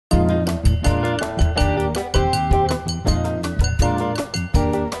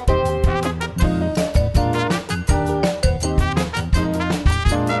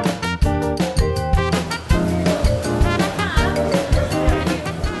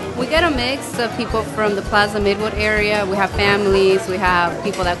get a mix of people from the Plaza Midwood area. We have families, we have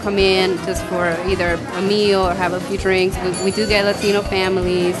people that come in just for either a meal or have a few drinks. We do get Latino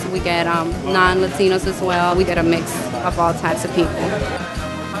families, we get non-Latinos as well. We get a mix of all types of people.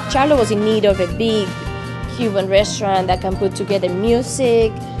 Charlotte was in need of a big Cuban restaurant that can put together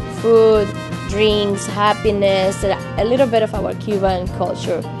music, food, drinks, happiness, a little bit of our Cuban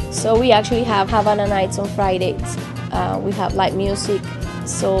culture. So we actually have Havana nights on Fridays. We have live music,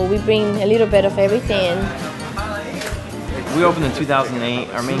 so we bring a little bit of everything. We opened in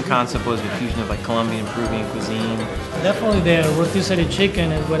 2008. Our main concept was the fusion of like Colombian and Peruvian cuisine. Definitely the rotisserie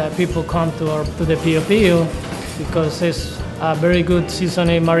chicken is what people come to the Pio Pio because it's very good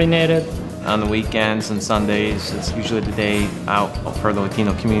seasonally marinated. On the weekends and Sundays, it's usually the day out for the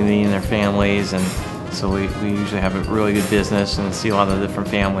Latino community and their families, and so we usually have a really good business and see a lot of different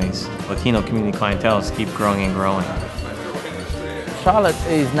families. Latino community clientele keep growing and growing. Charlotte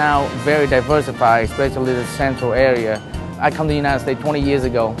is now very diversified, especially the central area. I come to the United States 20 years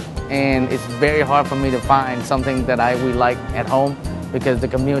ago, and it's very hard for me to find something that I would like at home because the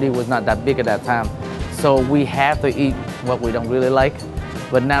community was not that big at that time. So we have to eat what we don't really like,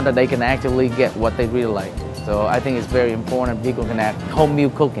 but now that they can actually get what they really like. So I think it's very important people can have home meal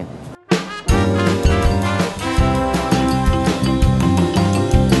cooking.